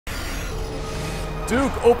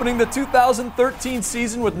Duke opening the 2013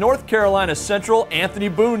 season with North Carolina Central. Anthony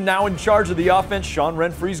Boone now in charge of the offense. Sean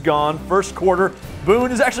Renfree's gone. First quarter, Boone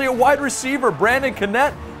is actually a wide receiver. Brandon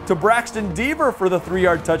Connette to Braxton Deaver for the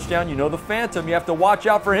 3-yard touchdown. You know the Phantom. You have to watch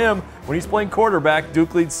out for him when he's playing quarterback.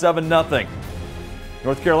 Duke leads 7-0.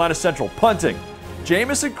 North Carolina Central punting.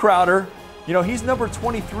 Jamison Crowder, you know, he's number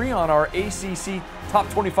 23 on our ACC top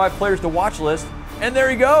 25 players to watch list. And there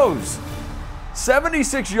he goes.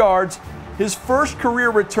 76 yards. His first career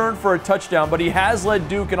return for a touchdown, but he has led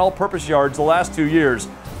Duke in all-purpose yards the last 2 years.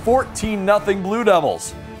 14-0 Blue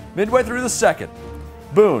Devils. Midway through the second,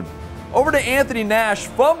 Boone over to Anthony Nash,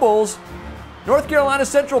 fumbles. North Carolina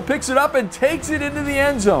Central picks it up and takes it into the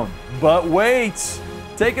end zone. But wait,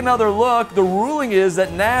 take another look. The ruling is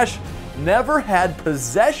that Nash never had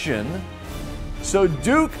possession. So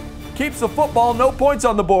Duke keeps the football, no points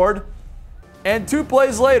on the board. And 2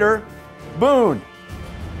 plays later, Boone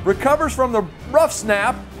recovers from the rough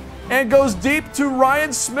snap and goes deep to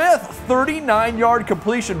Ryan Smith. 39-yard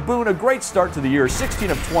completion. Boone, a great start to the year. 16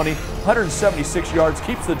 of 20, 176 yards,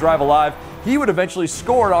 keeps the drive alive. He would eventually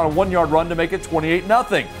score on a 1-yard run to make it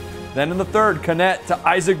 28-0. Then in the third, Connette to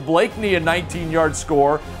Isaac Blakeney, a 19-yard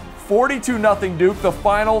score. 42-0 Duke, the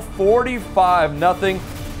final 45-0.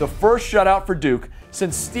 The first shutout for Duke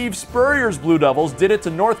since Steve Spurrier's Blue Devils did it to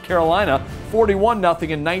North Carolina 41-0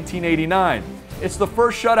 in 1989. It's the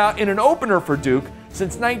first shutout in an opener for Duke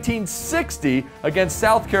since 1960 against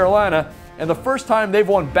South Carolina, and the first time they've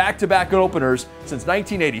won back-to-back openers since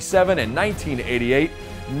 1987 and 1988.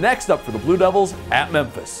 Next up for the Blue Devils at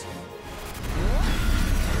Memphis.